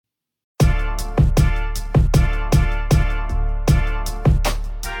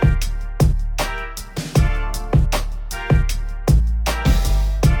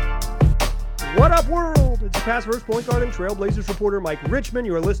pass-first point guard and Trailblazers reporter Mike Richmond.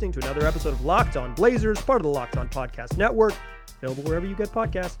 You are listening to another episode of Locked On Blazers, part of the Locked On Podcast Network, available wherever you get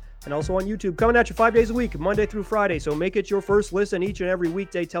podcasts, and also on YouTube. Coming at you 5 days a week, Monday through Friday, so make it your first listen each and every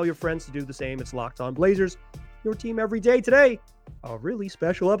weekday. Tell your friends to do the same. It's Locked On Blazers, your team every day. Today, a really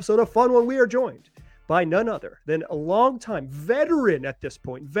special episode, a fun one. We are joined by none other than a longtime veteran at this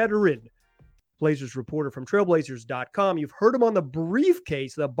point, Blazers reporter from Trailblazers.com. You've heard him on the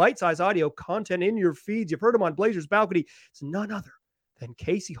briefcase, the bite-sized audio content in your feeds. You've heard him on Blazers Balcony. It's none other than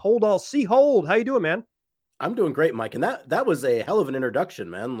Casey Holdall. C. Hold, how you doing, man? I'm doing great, Mike. And that was a hell of an introduction,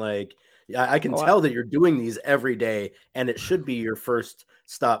 man. Like, I can tell that you're doing these every day, and it should be your first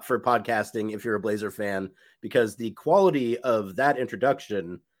stop for podcasting if you're a Blazer fan, because the quality of that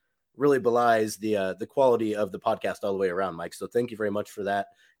introduction really belies the quality of the podcast all the way around, Mike. So thank you very much for that.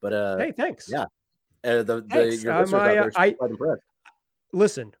 But hey, thanks. Yeah, thanks. Your listeners out there are quite impressed.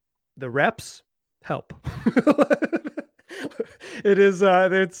 Listen, the reps help. It is.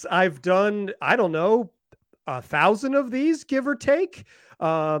 I've done, I don't know, 1,000 of these, give or take.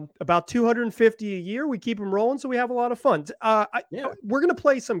 About 250 a year. We keep them rolling, so we have a lot of fun. We're going to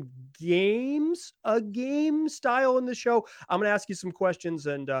play some games, a game style in the show. I'm going to ask you some questions,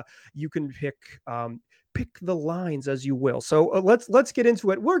 and you can pick the lines as you will. So let's get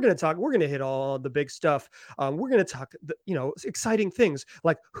into it. We're going to hit all the big stuff. We're going to talk, exciting things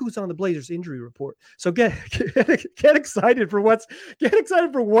like who's on the Blazers injury report. So get excited for what's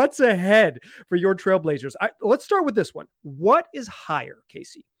ahead for your Trailblazers. Let's start with this one. What is higher,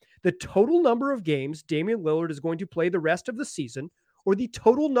 Casey? The total number of games Damian Lillard is going to play the rest of the season, or the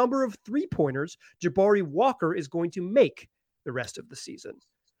total number of three-pointers Jabari Walker is going to make the rest of the season?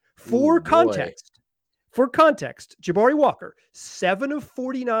 For context, Jabari Walker, 7 of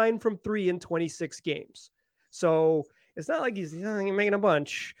 49 from 3 in 26 games. So it's not like he's making a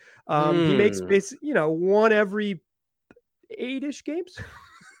bunch. He makes one every 8-ish games.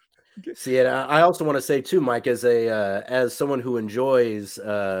 See, and I also want to say too, Mike, as someone who enjoys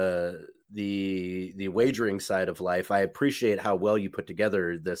the wagering side of life, I appreciate how well you put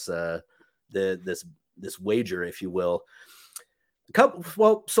together this wager, if you will.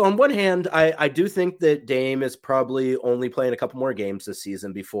 So on one hand, I do think that Dame is probably only playing a couple more games this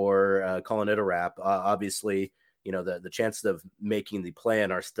season before calling it a wrap. Obviously, the chances of making the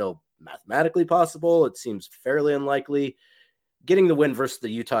plan are still mathematically possible. It seems fairly unlikely. Getting the win versus the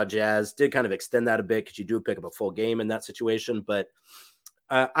Utah Jazz did kind of extend that a bit because you do pick up a full game in that situation. But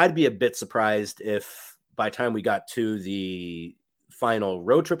I'd be a bit surprised if by the time we got to the final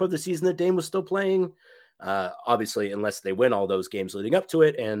road trip of the season that Dame was still playing. Obviously, unless they win all those games leading up to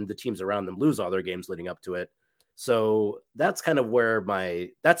it and the teams around them lose all their games leading up to it. So that's kind of where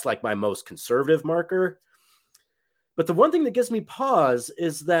that's like my most conservative marker. But the one thing that gives me pause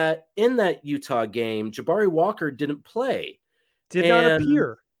is that in that Utah game, Jabari Walker didn't play. Did not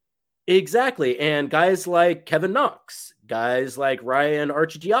appear. Exactly. And guys like Kevin Knox, guys like Ryan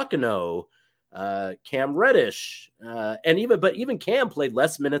Arcidiacono, Cam Reddish, even Cam played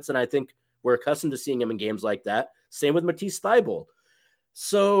less minutes than I think we're accustomed to seeing him in games like that. Same with Matisse Thybulle.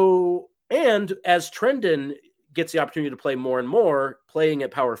 So, and as Trendon gets the opportunity to play more and more, playing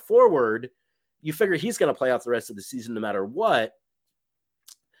at power forward, you figure he's going to play out the rest of the season no matter what.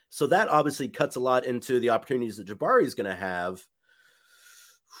 So that obviously cuts a lot into the opportunities that Jabari is going to have.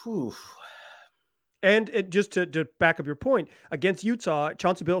 Whew. And just to back up your point, against Utah,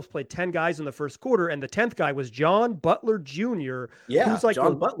 Chauncey Billups played 10 guys in the first quarter, and the 10th guy was John Butler Jr. Yeah, who's like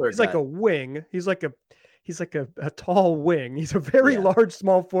John Butler. He's like a wing. He's like a tall wing. He's a very large,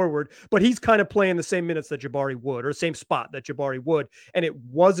 small forward, but he's kind of playing the same minutes that Jabari would, or same spot that Jabari would, and it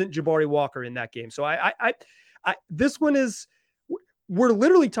wasn't Jabari Walker in that game. So I this one is, we're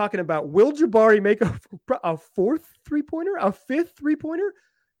literally talking about, will Jabari make a fourth three-pointer, a fifth three-pointer?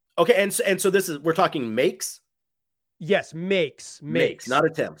 Okay, and so this is, we're talking makes? Yes, makes. Not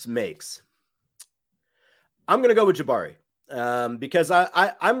attempts, makes. I'm going to go with Jabari because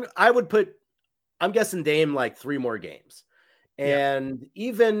I'm guessing Dame like 3 more games. And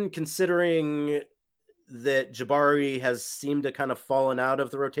even considering that Jabari has seemed to kind of fallen out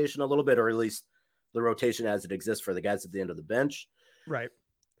of the rotation a little bit, or at least the rotation as it exists for the guys at the end of the bench. Right.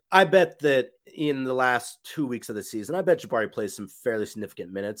 I bet that in the last 2 weeks of the season, I bet Jabari plays some fairly significant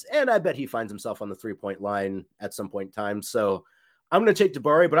minutes, and I bet he finds himself on the 3-point line at some point in time. So I'm going to take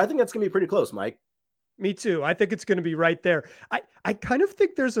Jabari, but I think that's going to be pretty close, Mike. Me too. I think it's going to be right there. I kind of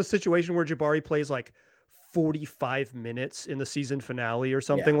think there's a situation where Jabari plays like 45 minutes in the season finale or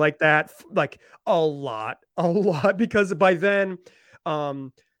something like that. Like a lot, because by then,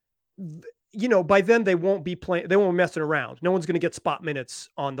 by then they won't be playing. They won't be messing around. No one's going to get spot minutes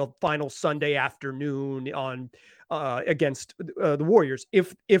on the final Sunday afternoon against the Warriors.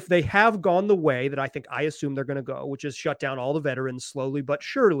 If they have gone the way that I assume they're going to go, which is shut down all the veterans slowly but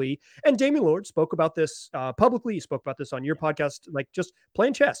surely. And Damian Lillard spoke about this publicly. He spoke about this on your podcast, like just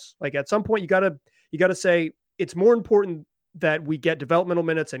playing chess. Like at some point you gotta say it's more important that we get developmental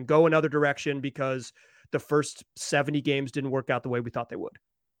minutes and go another direction because the first 70 games didn't work out the way we thought they would.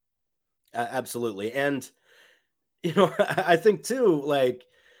 Absolutely. And, I think too, like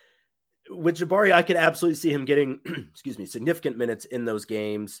with Jabari, I could absolutely see him getting, significant minutes in those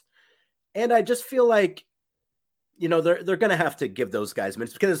games. And I just feel like, they're going to have to give those guys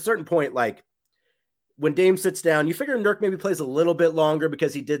minutes because at a certain point, like when Dame sits down, you figure Nurk maybe plays a little bit longer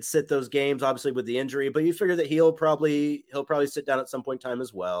because he did sit those games, obviously with the injury, but you figure that he'll probably sit down at some point in time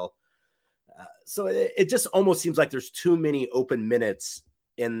as well. So it just almost seems like there's too many open minutes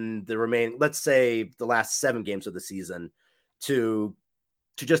in the remaining, let's say the last 7 games of the season to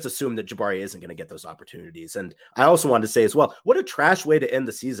just assume that Jabari isn't going to get those opportunities. And I also wanted to say as well, what a trash way to end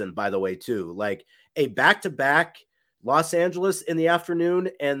the season, by the way, too, like a back-to-back Los Angeles in the afternoon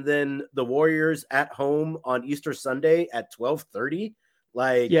and then the Warriors at home on Easter Sunday at 12:30.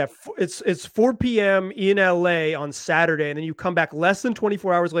 Like, yeah, it's 4 p.m. in LA on Saturday, and then you come back less than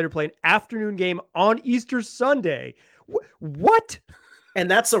 24 hours later, play an afternoon game on Easter Sunday. What? And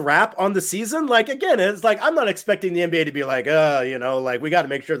that's a wrap on the season. Like, again, it's like, I'm not expecting the NBA to be like, like we got to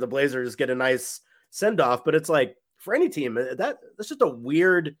make sure the Blazers get a nice send off. But it's like for any team, that's just a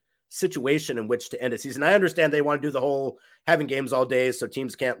weird situation in which to end a season. I understand they want to do the whole having games all day so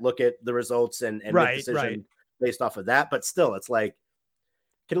teams can't look at the results and make decisions based off of that. But still, it's like,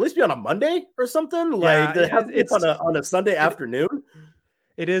 can at least be on a Monday or something. Like it's on a Sunday afternoon.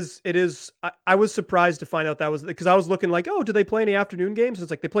 It is. I was surprised to find out that was because I was looking like, oh, do they play any afternoon games? It's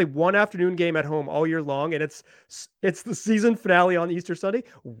like they play one afternoon game at home all year long, and it's the season finale on Easter Sunday.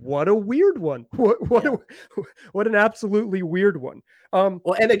 What a weird one! What an absolutely weird one.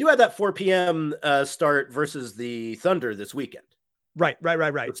 Well, and they do have that 4 p.m. Start versus the Thunder this weekend. Right. So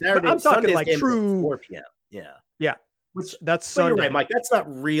Saturday, I'm talking Sunday's like true 4 p.m. Yeah. Which that's Sunday. You're right, Mike. That's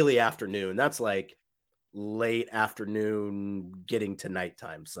not really afternoon. That's like late afternoon getting to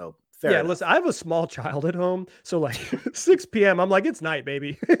nighttime. So fair enough. Listen, I have a small child at home. So like 6 p.m. I'm like, it's night,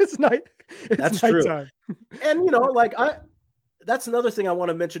 baby. It's night. That's nighttime. True. And that's another thing I want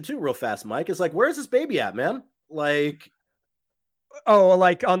to mention too, real fast, Mike, is like, where's this baby at, man? Like,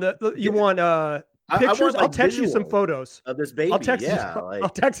 like on you want pictures? I'll text you some photos of this baby. I'll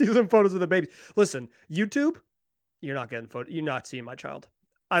text you some photos of the baby. Listen, YouTube, you're not getting photos. You're not seeing my child.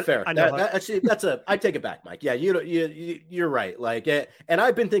 Fair. Actually, I take it back, Mike. Yeah, you're right. Like, and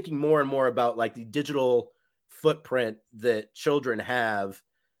I've been thinking more and more about like the digital footprint that children have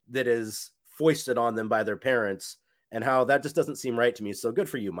that is foisted on them by their parents, and how that just doesn't seem right to me. So good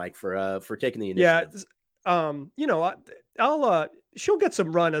for you, Mike, for taking the initiative. Yeah. I'll she'll get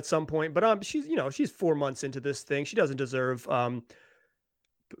some run at some point, but she's 4 months into this thing. She doesn't deserve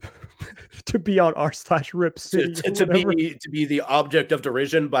to be on r/Rip City to be the object of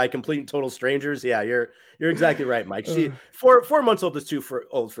derision by complete and total strangers. Yeah, you're exactly right, Mike. She 4 months old is too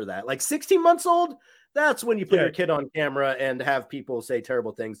old for that. Like 16 months old, that's when you put your kid on camera and have people say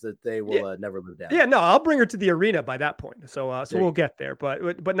terrible things that they will never live down. Yeah, no, I'll bring her to the arena by that point. So we'll get there,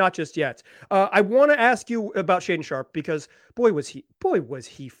 but not just yet. I want to ask you about Shaedon Sharpe because boy was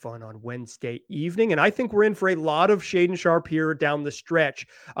he fun on Wednesday evening, and I think we're in for a lot of Shaedon Sharpe here down the stretch.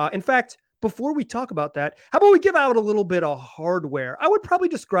 In fact, before we talk about that, how about we give out a little bit of hardware? I would probably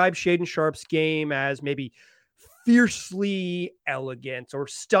describe Shaedon Sharpe's game as maybe fiercely elegant or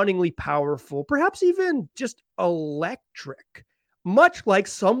stunningly powerful, perhaps even just electric, much like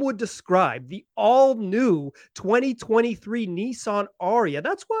some would describe the all-new 2023 Nissan Ariya.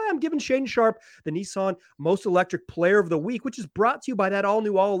 That's why I'm giving Shaedon Sharpe the Nissan Most Electric Player of the Week, which is brought to you by that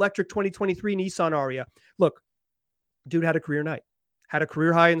all-new all-electric 2023 Nissan Ariya. Look, dude had a career night, had a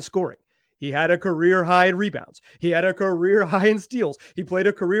career high in scoring. He had a career high in rebounds. He had a career high in steals. He played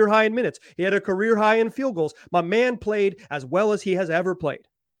a career high in minutes. He had a career high in field goals. My man played as well as he has ever played.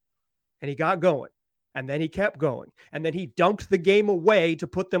 And he got going. And then he kept going. And then he dunked the game away to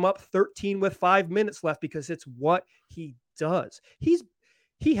put them up 13 with 5 minutes left because it's what he does.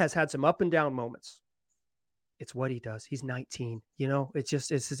 He has had some up and down moments It's what he does. He's 19.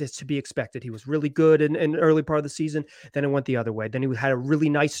 It's to be expected. He was really good in the early part of the season. Then it went the other way. Then he had a really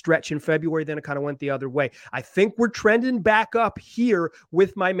nice stretch in February. Then it kind of went the other way. I think we're trending back up here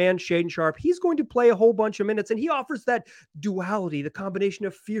with my man, Shaedon Sharpe. He's going to play a whole bunch of minutes, and he offers that duality, the combination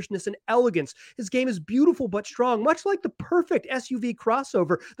of fierceness and elegance. His game is beautiful but strong, much like the perfect SUV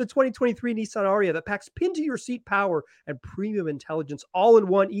crossover, the 2023 Nissan Ariya that packs pin-to-your-seat power and premium intelligence all in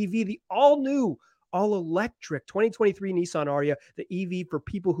one EV, the all-new all-electric 2023 Nissan Ariya, the EV for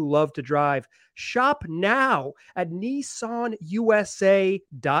people who love to drive. Shop now at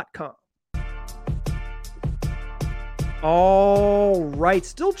nissanusa.com. All right,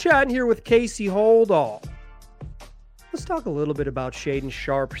 still chatting here with Casey Holdall. Let's talk a little bit about Shaedon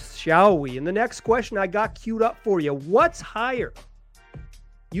Sharpe, shall we? And the next question I got queued up for you. What's higher?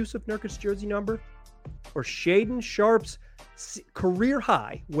 Yusuf Nurkic's jersey number or Shaedon Sharpe's career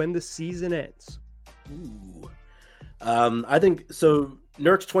high when the season ends? Ooh. I think so.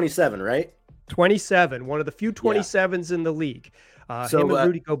 Nurk's 27, right? 27, one of the few 27s in the league. Him and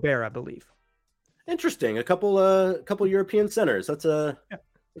Rudy Gobert, I believe. Interesting. A couple European centers. That's a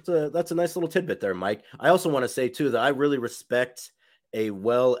nice little tidbit there, Mike. I also want to say too that I really respect a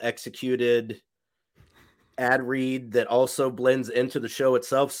well-executed ad read that also blends into the show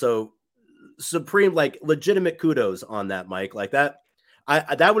itself. So supreme, like legitimate kudos on that, Mike. Like that.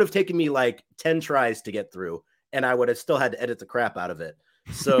 That would have taken me like 10 tries to get through, and I would have still had to edit the crap out of it.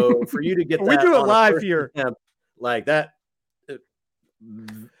 So for you to get that, we do it live here, attempt, like that,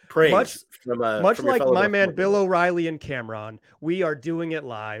 praise much like my man Bill O'Reilly and Cameron. We are doing it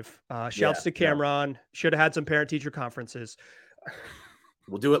live. Shouts to Cameron. Should have had some parent-teacher conferences.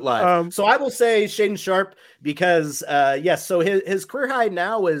 We'll do it live. So I will say Shaedon Sharpe because yes. So his career high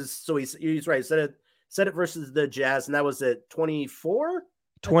now is he's right. Said it versus the Jazz, and that was at 24?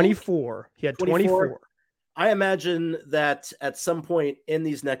 24. He had 24. I imagine that at some point in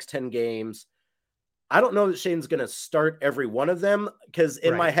these next 10 games, I don't know that Shaedon's going to start every one of them because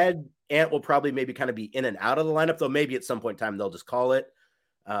in my head, Ant will probably maybe kind of be in and out of the lineup, though maybe at some point in time they'll just call it.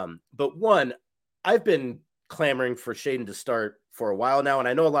 But one, I've been clamoring for Shaedon to start for a while now, and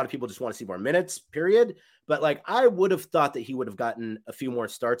I know a lot of people just want to see more minutes, period. But like I would have thought that he would have gotten a few more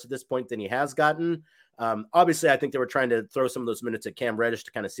starts at this point than he has gotten. Obviously, I think they were trying to throw some of those minutes at Cam Reddish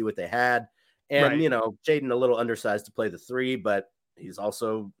to kind of see what they had. And, Shaedon a little undersized to play the three, but he's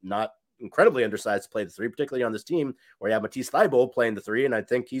also not incredibly undersized to play the three, particularly on this team where you have Matisse Thybulle playing the three. And I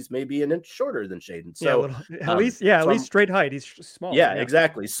think he's maybe an inch shorter than Shaedon. So at least straight height. He's small. Yeah,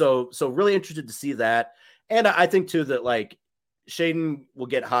 exactly. So really interested to see that. And I think too, that like Shaedon will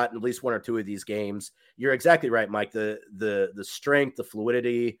get hot in at least one or two of these games. You're exactly right, Mike. The strength, the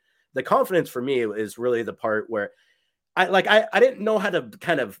fluidity, the confidence for me is really the part where I didn't know how to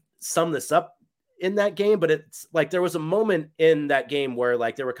kind of sum this up in that game, but it's like there was a moment in that game where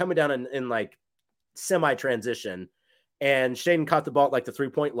like they were coming down in like semi-transition and Shaedon caught the ball at like the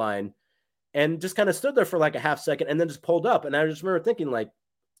 3-point line and just kind of stood there for like a half second and then just pulled up. And I just remember thinking like,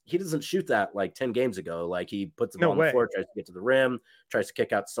 he doesn't shoot that like 10 games ago. Like he puts the ball on the floor, tries to get to the rim, tries to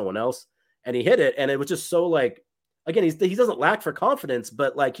kick out to someone else, and he hit it. And it was just so like, again, he doesn't lack for confidence,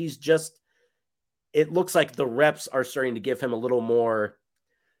 but like he's just, it looks like the reps are starting to give him a little more,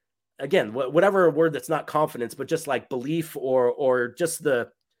 again, whatever word that's not confidence, but just like belief or just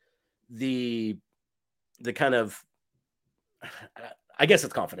the kind of, I guess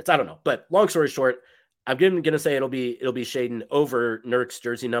it's confidence. I don't know. But long story short, I'm going to say it'll be Shaedon over Nurk's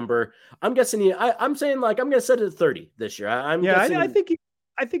jersey number. I'm guessing I'm saying like I'm going to set it at 30 this year. I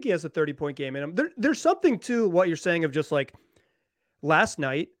think he has a 30-point game in him. There's something to what you're saying of just like last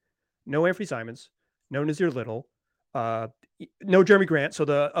night, no Anthony Simons, no Nazir Little, no Jeremy Grant. So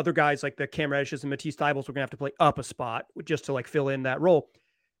the other guys like the Cam Reddishes and Matisse Thybulle were going to have to play up a spot just to like fill in that role.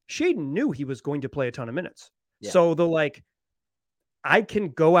 Shaedon knew he was going to play a ton of minutes. Yeah. So I can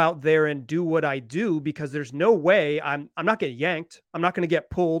go out there and do what I do because there's no way I'm not getting yanked. I'm not going to get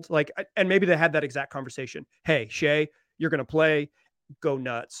pulled. And maybe they had that exact conversation. Hey, Shea, you're going to play, go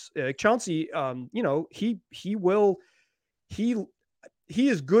nuts. Chauncey, he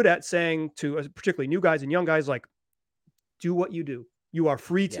is good at saying to particularly new guys and young guys, like, do what you do. You are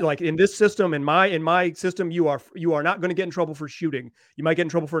free to like in this system, in my system, you are not going to get in trouble for shooting. You might get in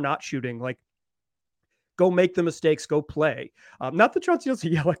trouble for not shooting. Like, go make the mistakes, go play. Not that Chauncey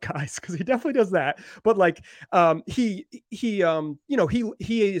doesn't yell at guys because he definitely does that, but like he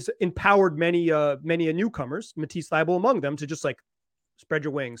has empowered many newcomers, Matisse Thybulle among them, to just like spread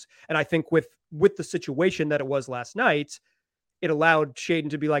your wings. And I think with the situation that it was last night, it allowed Shaedon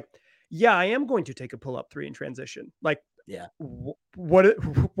to be like, yeah, I am going to take a pull-up three in transition. Like Yeah. what,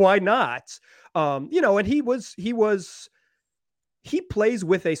 why not? And he plays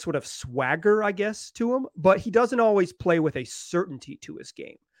with a sort of swagger, I guess, to him, but he doesn't always play with a certainty to his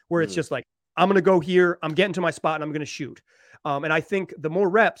game where it's just like, I'm going to go here, I'm getting to my spot, and I'm going to shoot. And I think the more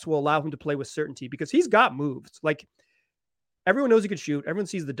reps will allow him to play with certainty because he's got moves. Like, everyone knows he can shoot, everyone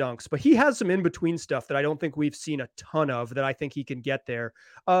sees the dunks, but he has some in between stuff that I don't think we've seen a ton of that I think he can get there.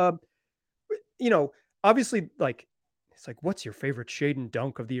 You know, obviously, like, it's like, what's your favorite Shaedon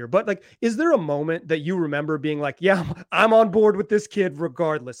dunk of the year? But like, is there a moment that you remember being like, yeah, I'm on board with this kid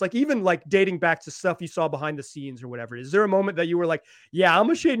regardless? Like, even like dating back to stuff you saw behind the scenes or whatever. Is there a moment that you were like, yeah,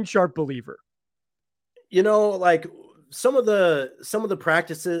 I'm a Shaedon Sharpe believer? Like some of the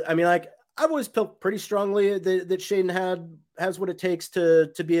practices, I mean, like, I've always felt pretty strongly that Shaedon has what it takes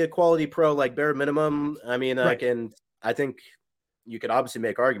to be a quality pro, like bare minimum. I mean, like, Right. and I think you could obviously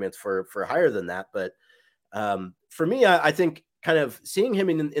make arguments for higher than that, but for me, I think kind of seeing him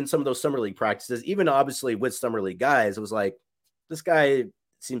in some of those summer league practices, even obviously with summer league guys, it was like, this guy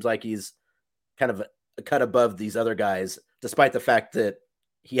seems like he's kind of a cut above these other guys, despite the fact that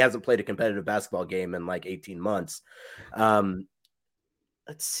he hasn't played a competitive basketball game in like 18 months.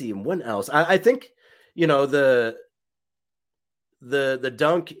 Let's see, when else? I think, the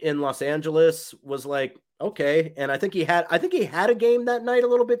dunk in Los Angeles was like, okay. And I think he had a game that night a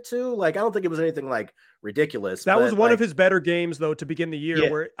little bit too. Like, I don't think it was anything like ridiculous. That was but one of like, his better games, though, to begin the year, yeah,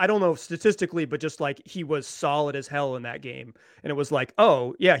 where I don't know statistically, but just like he was solid as hell in that game. And it was like,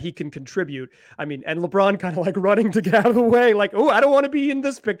 oh, yeah, he can contribute. I mean, and LeBron kind of like running to get out of the way, like, oh, I don't want to be in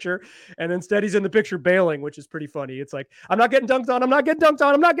this picture. And instead he's in the picture bailing, which is pretty funny. It's like, I'm not getting dunked on. I'm not getting dunked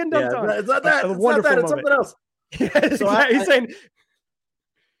on. I'm not getting dunked on. it's not Like, that. a It's not wonderful that. It's moment. something else. Yeah, So exactly. He's saying,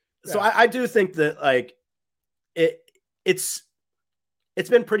 so I do think that like it's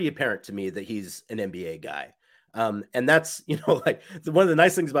been pretty apparent to me that he's an NBA guy. And that's, like one of the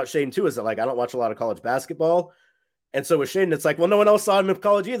nice things about Shaedon too, is that like, I don't watch a lot of college basketball. And so with Shaedon, it's like, well, no one else saw him in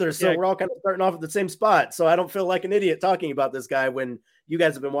college either. So we're all kind of starting off at the same spot. So I don't feel like an idiot talking about this guy when you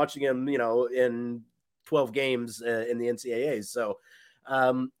guys have been watching him, in 12 games in the NCAA. So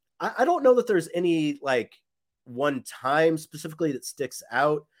I don't know that there's any like one time specifically that sticks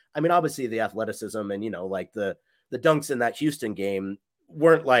out. I mean, obviously the athleticism and, like the dunks in that Houston game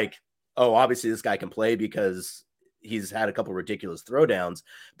weren't like, oh, obviously this guy can play because he's had a couple ridiculous throwdowns,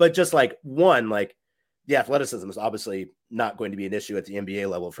 but just like one, like the athleticism is obviously not going to be an issue at the NBA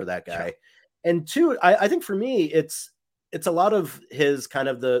level for that guy. Sure. And two, I think for me, it's a lot of his kind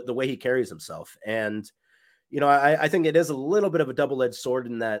of the way he carries himself. And, I think it is a little bit of a double-edged sword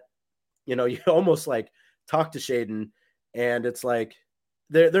in that, you almost like talk to Shaedon and it's like,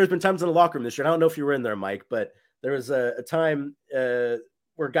 there's been times in the locker room this year. I don't know if you were in there, Mike, but there was a time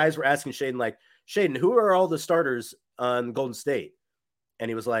where guys were asking Shaedon, like, Shaedon, who are all the starters on Golden State? And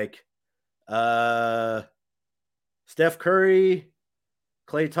he was like, Steph Curry,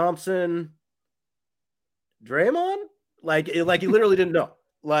 Klay Thompson, Draymond. Like he literally didn't know.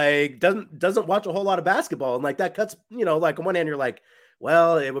 Like doesn't watch a whole lot of basketball, and like that cuts. Like on one hand, you're like,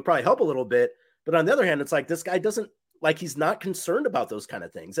 well, it would probably help a little bit, but on the other hand, it's like this guy doesn't. Like, he's not concerned about those kind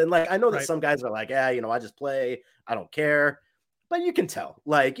of things. And like, I know that some guys are like, yeah, I just play, I don't care. But you can tell,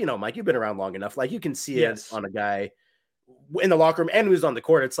 like, Mike, you've been around long enough. Like, you can see it on a guy in the locker room and who's on the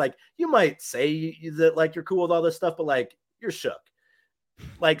court. It's like, you might say that like you're cool with all this stuff, but like you're shook.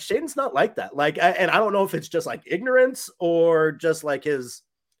 Like Shaedon's not like that. Like, and I don't know if it's just like ignorance or just like the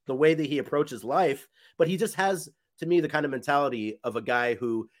way that he approaches life, but he just has, to me, the kind of mentality of a guy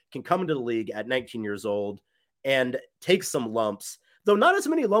who can come into the league at 19 years old and take some lumps, though not as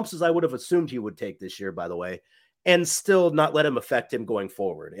many lumps as I would have assumed he would take this year, by the way, and still not let him affect him going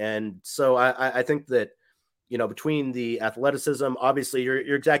forward. And so I think that, between the athleticism, obviously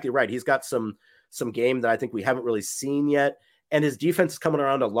you're exactly right. He's got some game that I think we haven't really seen yet. And his defense is coming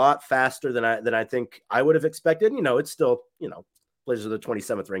around a lot faster than I think I would have expected. It's still, Blazers are the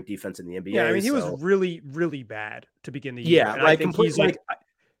 27th ranked defense in the NBA. Yeah, I mean, he was really, really bad to begin the year. And I think he's like,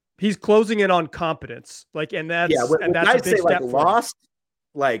 he's closing in on competence. Like, and that's, and that's I'd say like lost,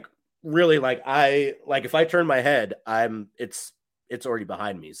 like really, like if I turn my head, it's already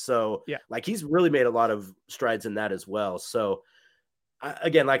behind me. So yeah, like he's really made a lot of strides in that as well. So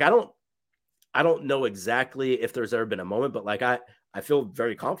again, like I don't know exactly if there's ever been a moment, but like I feel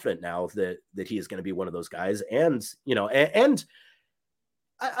very confident now that he is going to be one of those guys. And, and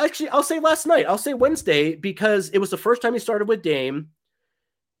actually I'll say Wednesday, because it was the first time he started with Dame.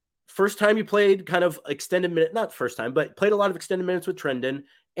 First time he played kind of extended minute, not first time, but played a lot of extended minutes with Trendon.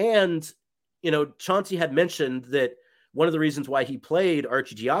 And, Chauncey had mentioned that one of the reasons why he played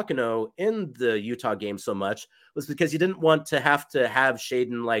Arcidiacono in the Utah game so much was because he didn't want to have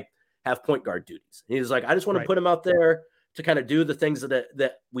Shaedon like have point guard duties. And he was like, I just want to put him out there to kind of do the things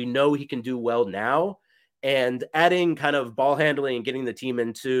that we know he can do well now, and adding kind of ball handling and getting the team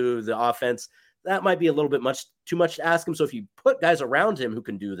into the offense, that might be a little bit too much to ask him. So if you put guys around him who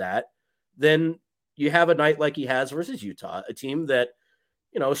can do that, then you have a night like he has versus Utah, a team that,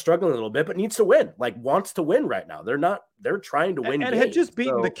 is struggling a little bit, but needs to win, like wants to win right now. They're trying to win. And games, had just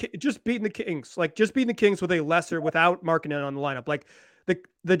beaten the Kings, like just beating the Kings with a lesser, without Markkanen on the lineup. Like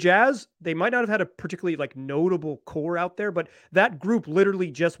the Jazz, they might not have had a particularly like notable core out there, but that group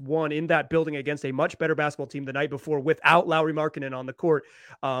literally just won in that building against a much better basketball team the night before without Lauri Markkanen on the court.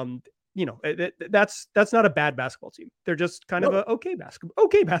 That's not a bad basketball team. They're just kind of a okay basketball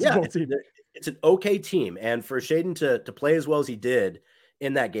team. It's an okay team. And for Shaedon to play as well as he did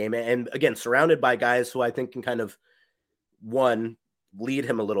in that game, and again, surrounded by guys who I think can kind of, one, lead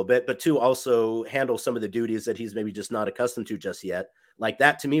him a little bit, but two, also handle some of the duties that he's maybe just not accustomed to just yet. Like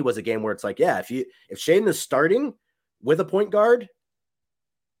that to me was a game where it's like, yeah, if Shaedon is starting with a point guard,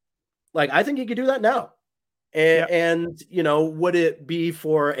 like I think he could do that now. And would it be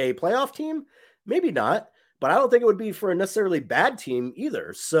for a playoff team? Maybe not, but I don't think it would be for a necessarily bad team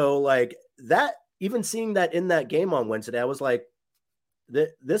either. So like that, even seeing that in that game on Wednesday, I was like,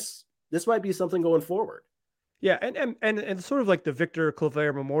 this might be something going forward. Yeah, and sort of like the Victor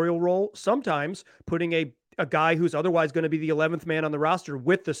Claver Memorial role, sometimes putting a guy who's otherwise going to be the 11th man on the roster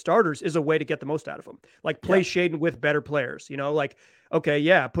with the starters is a way to get the most out of him. Like play Shaedon with better players, like, okay,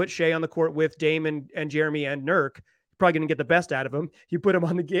 yeah, put Shea on the court with Dame and Jeremy and Nurk. You're probably going to get the best out of him. You put him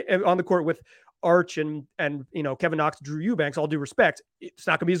on the court with Arch and Kevin Knox, Drew Eubanks, all due respect, it's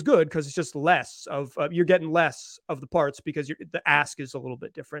not going to be as good because it's just less of you're getting less of the parts because the ask is a little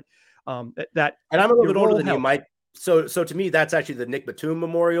bit different. And I'm a little bit older than you, Mike. So to me, that's actually the Nick Batum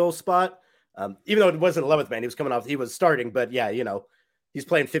Memorial spot. Even though it wasn't 11th man, he was starting, but yeah, he's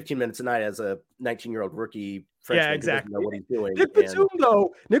playing 15 minutes a night as a 19-year-old rookie freshman. Yeah, exactly. Know what he's doing.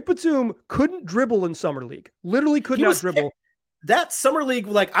 Nick Batum couldn't dribble in summer league. Literally could not dribble. That summer league,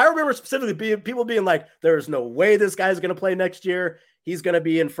 like I remember specifically people being like, "There's no way this guy's going to play next year. He's going to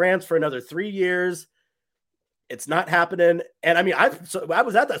be in France for another 3 years. It's not happening." And I mean, I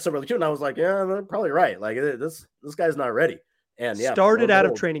was at that summer league too, and I was like, "Yeah, they're probably right. Like this guy's not ready." And yeah, started coming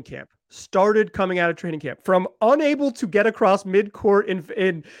out of training camp from unable to get across midcourt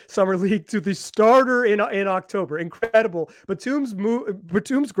in summer league to the starter in October. Incredible. Batum's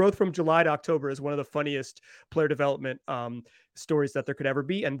growth from July to October is one of the funniest player development stories that there could ever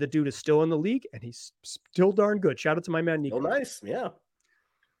be. And the dude is still in the league and he's still darn good. Shout out to my man, Nico. Oh, nice. Yeah.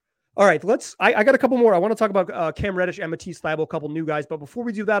 All right, I got a couple more. I want to talk about Cam Reddish, Matisse Thybulle, a couple new guys. But before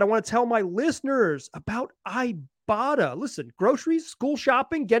we do that, I want to tell my listeners about Ibotta. Listen, groceries, school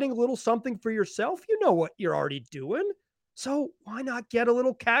shopping, getting a little something for yourself. You know what you're already doing. So why not get a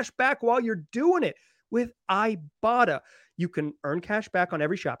little cash back while you're doing it with Ibotta? You can earn cash back on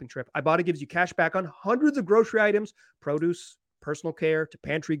every shopping trip. Ibotta gives you cash back on hundreds of grocery items, produce, personal care to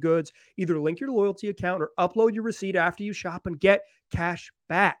pantry goods. Either link your loyalty account or upload your receipt after you shop and get cash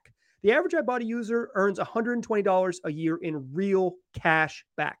back. The average Ibotta user earns $120 a year in real cash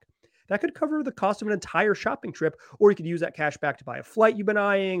back. That could cover the cost of an entire shopping trip, or you could use that cash back to buy a flight you've been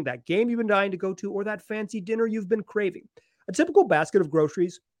eyeing, that game you've been dying to go to, or that fancy dinner you've been craving. A typical basket of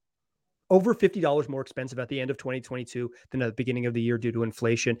groceries, over $50 more expensive at the end of 2022 than at the beginning of the year due to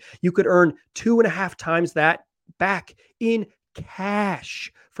inflation. You could earn 2.5 times that back in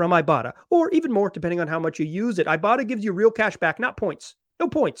cash from Ibotta, or even more depending on how much you use it. Ibotta gives you real cash back, not points. No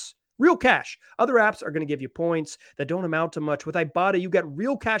points. Real cash. Other apps are going to give you points that don't amount to much. With Ibotta, you get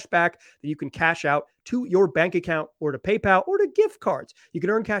real cash back that you can cash out to your bank account or to PayPal or to gift cards. You can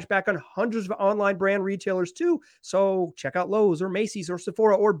earn cash back on hundreds of online brand retailers too. So check out Lowe's or Macy's or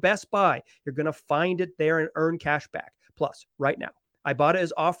Sephora or Best Buy. You're going to find it there and earn cash back. Plus, right now, Ibotta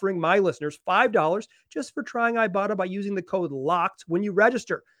is offering my listeners $5 just for trying Ibotta by using the code LOCKED when you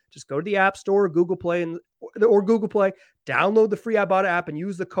register. Just go to the App Store or Google Play, download the free Ibotta app and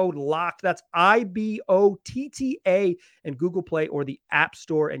use the code LOCKED. That's IBOTTA in Google Play or the App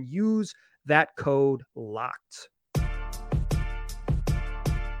Store and use that code LOCKED.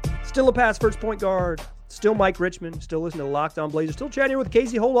 Still a pass first point guard. Still Mike Richmond. Still listening to Locked On Blazers. Still chatting with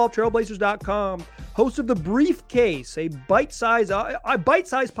Casey Holall, Trailblazers.com. Host of The Briefcase, a bite-sized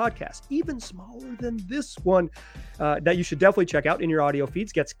podcast, even smaller than this one, that you should definitely check out in your audio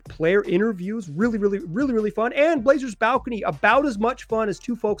feeds. Gets player interviews, really fun. And Blazers Balcony, about as much fun as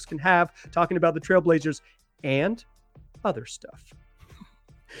two folks can have talking about the Trailblazers and other stuff.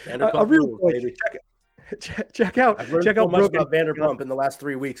 A real check out I've learned so much Brooke about Vanderpump in the last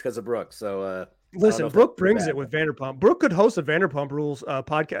 3 weeks because of Brooke. So listen, Brooke brings it with Vanderpump. Brooke could host a Vanderpump Rules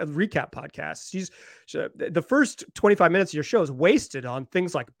podcast recap podcast. The first 25 minutes of your show is wasted on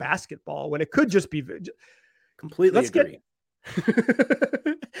things like basketball when it could just be completely agree.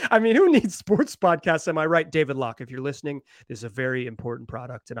 I mean, who needs sports podcasts? Am I right, David Locke? If you're listening, this is a very important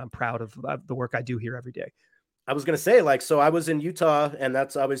product, and I'm proud of the work I do here every day. I was going to say, so I was in Utah, and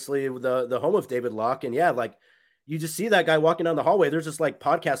that's obviously the home of David Locke. And yeah, you just see that guy walking down the hallway. There's just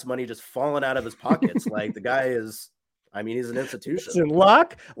podcast money just falling out of his pockets. The guy is, he's an institution. Listen,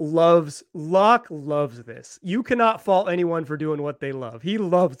 Locke loves this. You cannot fault anyone for doing what they love. He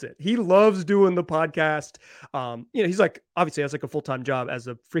loves it. He loves doing the podcast. He's obviously has a full-time job as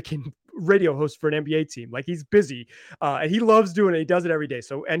a freaking radio host for an NBA team. He's busy, and he loves doing it. He does it every day.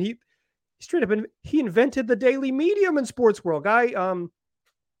 So, and he straight up, he invented the daily medium in sports world. Guy,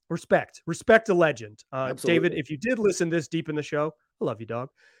 respect a legend. David, if you did listen this deep in the show, I love you, dog.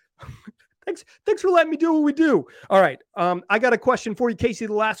 Thanks for letting me do what we do. All right. I got a question for you, Casey,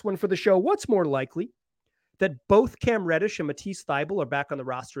 the last one for the show. What's more likely, that both Cam Reddish and Matisse Thybulle are back on the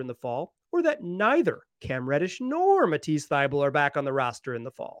roster in the fall, or that neither Cam Reddish nor Matisse Thybulle are back on the roster in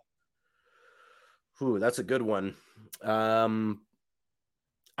the fall? Ooh, that's a good one.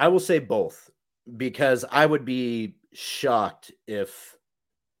 I will say both, because I would be shocked if,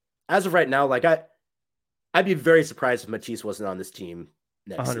 as of right now, I'd be very surprised if Matisse wasn't on this team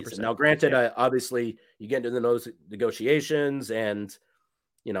next 100%. Season. Now, granted, obviously you get into those negotiations, and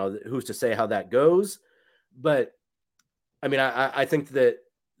who's to say how that goes. But I think that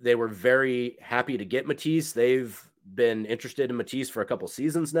they were very happy to get Matisse. They've been interested in Matisse for a couple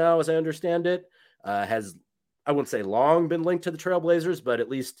seasons now, as I understand it. I wouldn't say long been linked to the Trailblazers, but at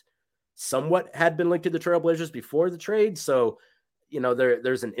least somewhat had been linked to the Trailblazers before the trade. So,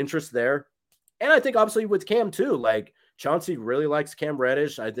 there's an interest there. And I think obviously with Cam too, Chauncey really likes Cam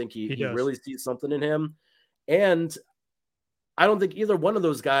Reddish. I think he really sees something in him. And I don't think either one of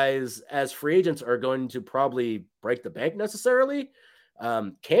those guys as free agents are going to probably break the bank necessarily.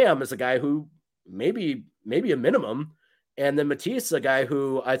 Cam is a guy who maybe a minimum. And then Matisse, a guy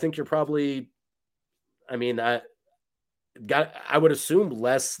who I think you're probably, I would assume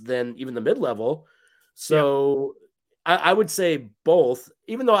less than even the mid-level. So I would say both,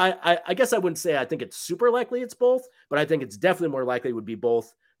 even though I guess I wouldn't say I think it's super likely it's both, but I think it's definitely more likely it would be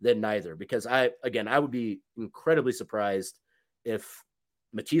both than neither, because I would be incredibly surprised if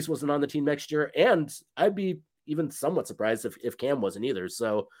Matisse wasn't on the team next year, and I'd be even somewhat surprised if Cam wasn't either.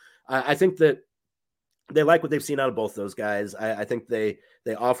 So I think that they like what they've seen out of both those guys. I think they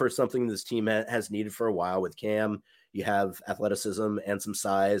offer something this team has needed for a while. With Cam, you have athleticism and some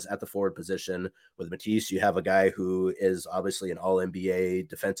size at the forward position. With Matisse, you have a guy who is obviously an all-NBA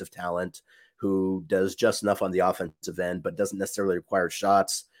defensive talent who does just enough on the offensive end, but doesn't necessarily require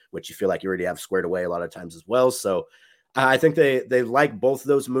shots, which you feel like you already have squared away a lot of times as well. So I think they like both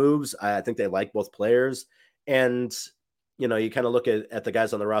those moves. I think they like both players. And you kind of look at the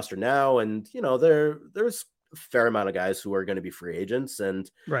guys on the roster now, and, there's a fair amount of guys who are going to be free agents.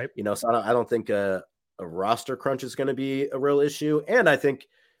 And, right. So I don't think a roster crunch is going to be a real issue. And I think,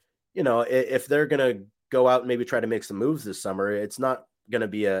 if they're going to go out and maybe try to make some moves this summer, it's not going to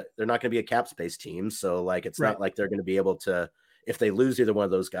be they're not going to be a cap space team. So it's not like they're going to be able to, if they lose either one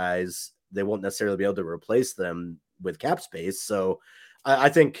of those guys, they won't necessarily be able to replace them with cap space. So I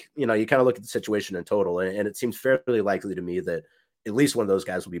think, you kind of look at the situation in total, and it seems fairly likely to me that at least one of those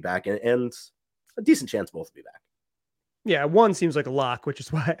guys will be back, and a decent chance both will be back. Yeah, one seems like a lock, which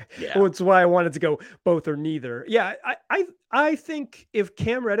is why I wanted to go both or neither. Yeah, I think if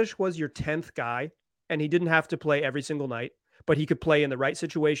Cam Reddish was your 10th guy and he didn't have to play every single night, but he could play in the right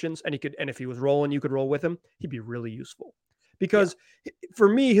situations, and if he was rolling, you could roll with him, he'd be really useful. Because for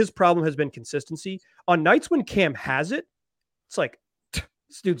me, his problem has been consistency. On nights when Cam has it, it's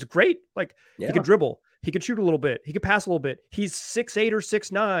this dude's great. He could dribble. He could shoot a little bit. He could pass a little bit. He's 6'8" or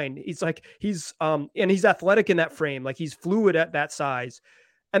 6'9". And he's athletic in that frame. He's fluid at that size.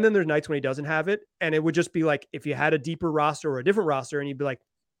 And then there's nights when he doesn't have it. And it would just be if you had a deeper roster or a different roster, and you'd be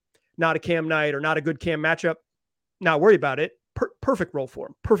not a Cam night or not a good Cam matchup, not worry about it. Perfect role for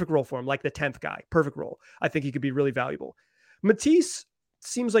him. Like the 10th guy, perfect role. I think he could be really valuable. Matisse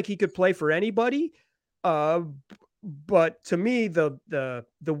seems like he could play for anybody. But to me, the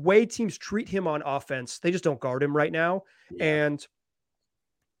way teams treat him on offense, they just don't guard him right now. Yeah. And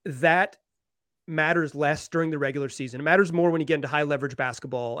that matters less during the regular season. It matters more when you get into high leverage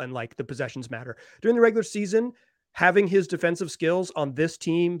basketball and the possessions matter. During the regular season, having his defensive skills on this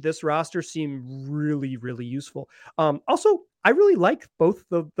team, this roster seem really, really useful. Also, I really like both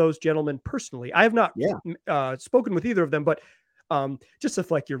of those gentlemen personally. I have not spoken with either of them, but just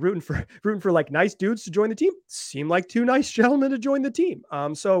if like you're rooting for like nice dudes to join the team, seem like two nice gentlemen to join the team.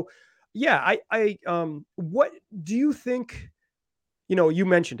 So yeah, what do you think? You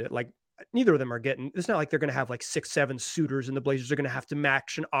mentioned it, like neither of them are getting, it's not like they're going to have like 6, 7 suitors and the Blazers are going to have to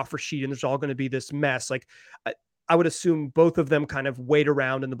match an offer sheet and there's all going to be this mess. Like I would assume both of them kind of wait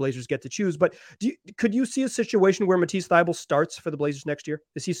around and the Blazers get to choose. But could you see a situation where Matisse Thybulle starts for the Blazers next year?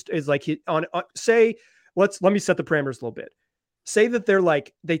 Say, let me set the parameters a little bit. Say that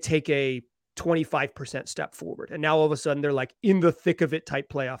they take a 25% step forward and now all of a sudden they're like in the thick of it type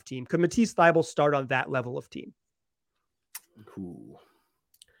playoff team. Could Matisse Thybulle start on that level of team? Ooh.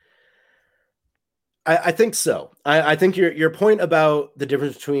 I think so. I think your point about the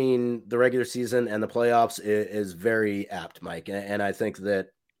difference between the regular season and the playoffs is very apt, Mike. And I think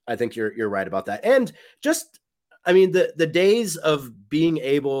you're right about that. And just, I mean, the days of being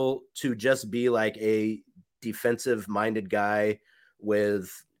able to just be like a defensive minded guy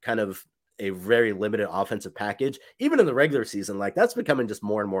with kind of a very limited offensive package, even in the regular season, like that's becoming just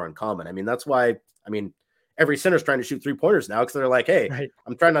more and more uncommon. I mean, that's why, every center's trying to shoot 3-pointers now because they're like, hey, right,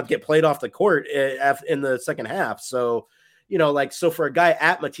 I'm trying not to get played off the court in the second half. So, so for a guy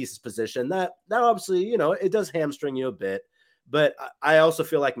at Matisse's position, that obviously, it does hamstring you a bit. But I also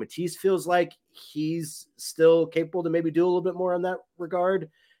feel like Matisse feels like he's still capable to maybe do a little bit more on that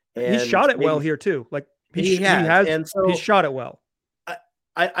regard. And he shot it well here too. Like he has, and so he shot it well.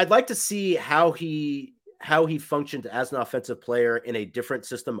 I'd like to see how he functioned as an offensive player in a different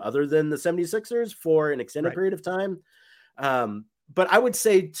system other than the 76ers for an extended period of time. But I would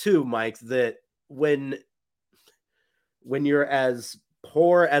say too, Mike, that when you're as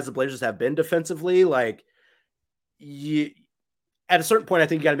poor as the Blazers have been defensively, like at a certain point, I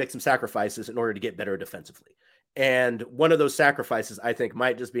think you got to make some sacrifices in order to get better defensively. And one of those sacrifices, I think,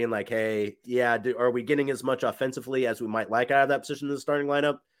 might just be in like, hey, are we getting as much offensively as we might like out of that position in the starting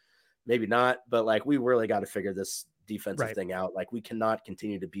lineup? Maybe not, but like we really got to figure this defensive thing out. Like we cannot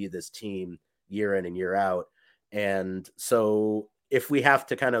continue to be this team year in and year out. And so if we have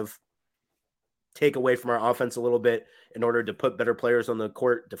to kind of take away from our offense a little bit in order to put better players on the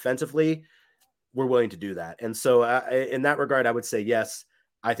court defensively, we're willing to do that. And so in that regard, I would say, yes,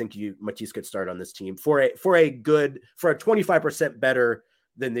 I think Matisse could start on this team for a 25% better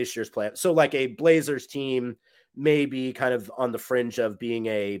than this year's play. So like a Blazers team, maybe kind of on the fringe of being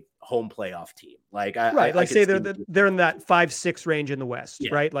a home playoff team. Like say they're in that 5-6 range in the West,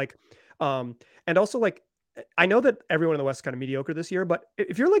 right? Like, and also like, I know that everyone in the West is kind of mediocre this year, but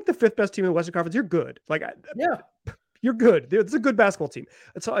if you're like the 5th best team in the Western Conference, you're good. Like, you're good. It's a good basketball team.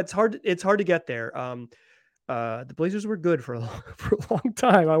 It's hard to get there. The Blazers were good for a long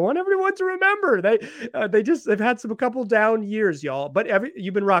time. I want everyone to remember they've had a couple down years, y'all. But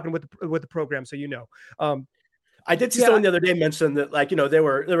you've been rocking with the program, so I did see someone the other day mention that, like, they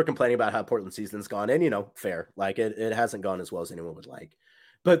were complaining about how Portland's season's gone, and fair, like it hasn't gone as well as anyone would like.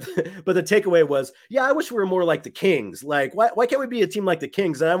 But the takeaway was, I wish we were more like the Kings. Like, why can't we be a team like the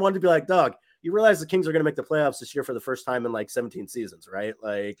Kings? And I wanted to be like, dog, you realize the Kings are going to make the playoffs this year for the first time in like 17 seasons, right?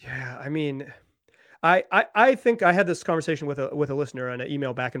 Like, I mean, I think I had this conversation with a listener on an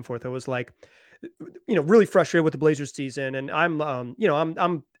email back and forth. It was like, really frustrated with the Blazers season, and I'm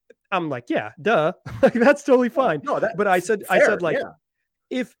like, yeah, duh, like that's totally fine. No, but I said like,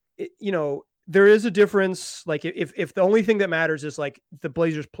 if there is a difference, like if the only thing that matters is like the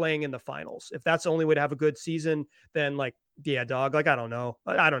Blazers playing in the finals, if that's the only way to have a good season, then like, yeah, dog, like I don't know,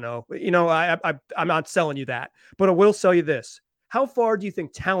 I'm not selling you that, but I will sell you this. How far do you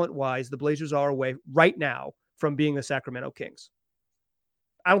think talent-wise the Blazers are away right now from being the Sacramento Kings?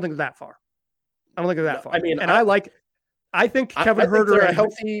 I don't think they're that far. I mean, and I think Kevin Huerter they're a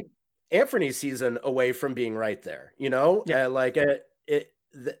healthy Anthony season away from being right there.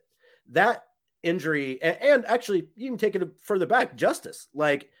 That injury, and actually you can take it further back. Justice,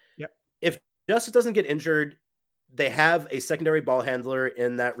 like, if Justice doesn't get injured, they have a secondary ball handler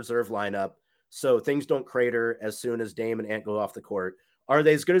in that reserve lineup. So things don't crater as soon as Dame and Ant go off the court. Are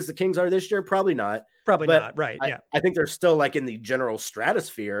they as good as the Kings are this year? Probably not. Not. Right. I think they're still like in the general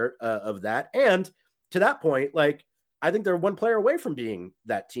stratosphere of that. And to that point, like, I think they're one player away from being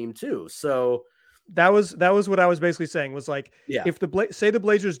that team too. So that was what I was basically saying was like, if the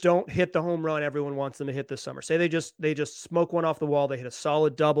Blazers don't hit the home run everyone wants them to hit this summer, say they just smoke one off the wall, they hit a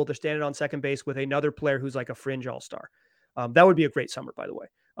solid double, they're standing on second base with another player who's like a fringe all-star. That would be a great summer, by the way.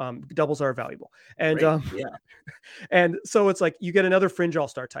 Doubles are valuable. And and so it's like you get another fringe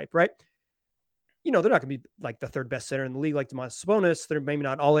all-star type, right? they're not going to be like the third best center in the league, like Domantas Sabonis. They're maybe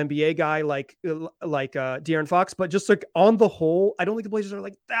not all NBA guy like De'Aaron Fox, but just like on the whole, I don't think the Blazers are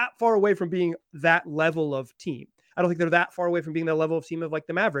like that far away from being that level of team. I don't think they're that far away from being that level of team of like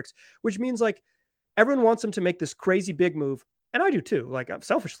the Mavericks, which means like everyone wants them to make this crazy big move. And I do too. Like, I'm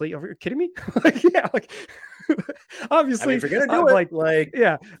selfishly, are you kidding me? Like, yeah, like obviously, I mean, if you're gonna do it, like,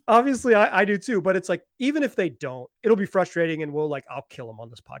 yeah, obviously I do too. But it's like, even if they don't, it'll be frustrating, and I'll kill them on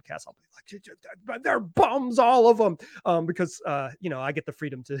this podcast. I'll be like, they're bums, all of them, because I get the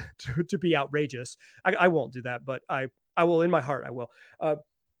freedom to be outrageous. I won't do that, but I will, in my heart, I will.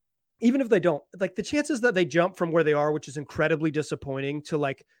 Even if they don't, like, the chances that they jump from where they are, which is incredibly disappointing, to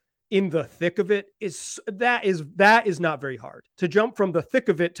like in the thick of it is not very hard. To jump from the thick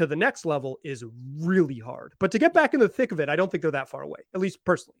of it to the next level is really hard. But to get back in the thick of it, I don't think they're that far away, at least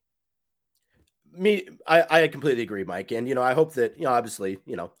personally. I completely agree, Mike. And, I hope that, obviously,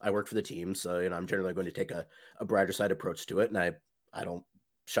 I work for the team. So, I'm generally going to take a brighter side approach to it. And I don't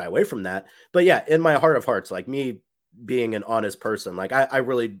shy away from that. But yeah, in my heart of hearts, like, me being an honest person, like, I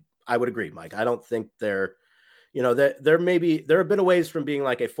would agree, Mike. I don't think they're, there have been a ways from being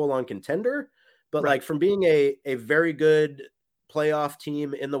like a full-on contender, but right, like from being a very good playoff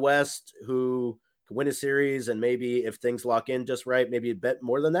team in the West who can win a series, and maybe if things lock in just right, maybe a bit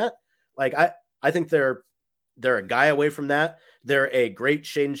more than that. Like, I think they're a guy away from that. They're a great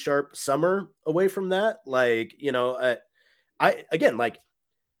Shaedon Sharpe summer away from that. Like, like,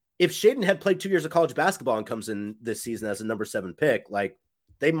 if Shaedon had played 2 years of college basketball and comes in this season as a number 7 pick, like,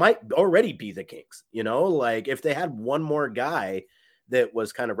 they might already be the Kings, like if they had one more guy that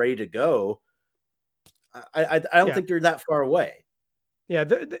was kind of ready to go, I don't think they're that far away. Yeah.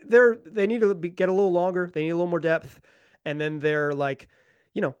 They need to get a little longer. They need a little more depth. And then they're like,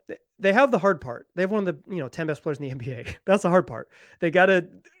 they have the hard part. They have one of the, 10 best players in the NBA. That's the hard part. They got a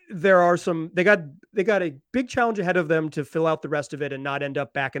big challenge ahead of them to fill out the rest of it and not end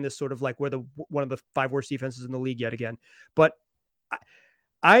up back in this sort of like where one of the 5 worst defenses in the league yet again. But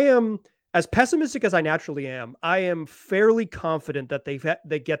I am, as pessimistic as I naturally am, I am fairly confident that they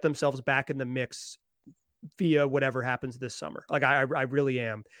get themselves back in the mix via whatever happens this summer. Like, I really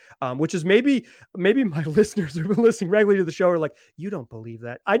am, which is maybe my listeners who've been listening regularly to the show are like, you don't believe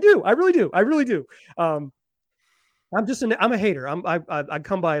that. I do. I really do. I'm a hater. I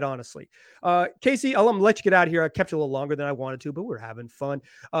come by it honestly. Casey, I'm gonna let you get out of here. I kept you a little longer than I wanted to, but we're having fun.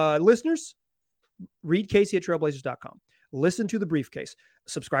 Listeners, read Casey at trailblazers.com. Listen to The Briefcase.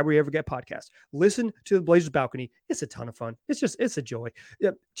 Subscribe where you ever get podcasts. Listen to the Blazers Balcony. It's a ton of fun. It's a joy.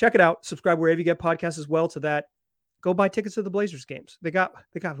 Yeah, check it out. Subscribe wherever you get podcasts as well to that. Go buy tickets to the Blazers games. They got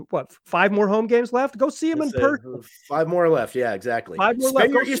what, 5 more home games left? Go see them in person. 5 more left. Yeah, exactly. 5 more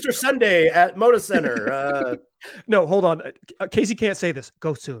Spend left. your Easter Sunday at Moda Center. No, hold on. Casey can't say this.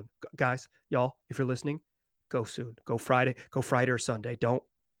 Go soon. Guys, y'all, if you're listening, go soon. Go Friday or Sunday. Go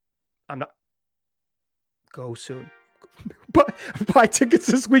soon. But buy tickets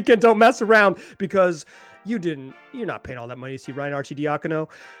this weekend. Don't mess around, because you're not paying all that money to see Ryan Arcidiacono.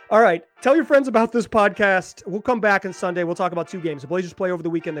 All right. Tell your friends about this podcast. We'll come back on Sunday. We'll talk about 2 games. The Blazers play over the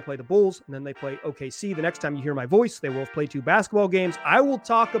weekend. They play the Bulls, and then they play OKC. The next time you hear my voice, they will have played 2 basketball games. I will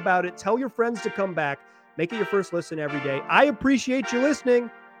talk about it. Tell your friends to come back. Make it your first listen every day. I appreciate you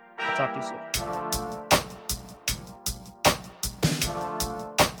listening. I'll talk to you soon.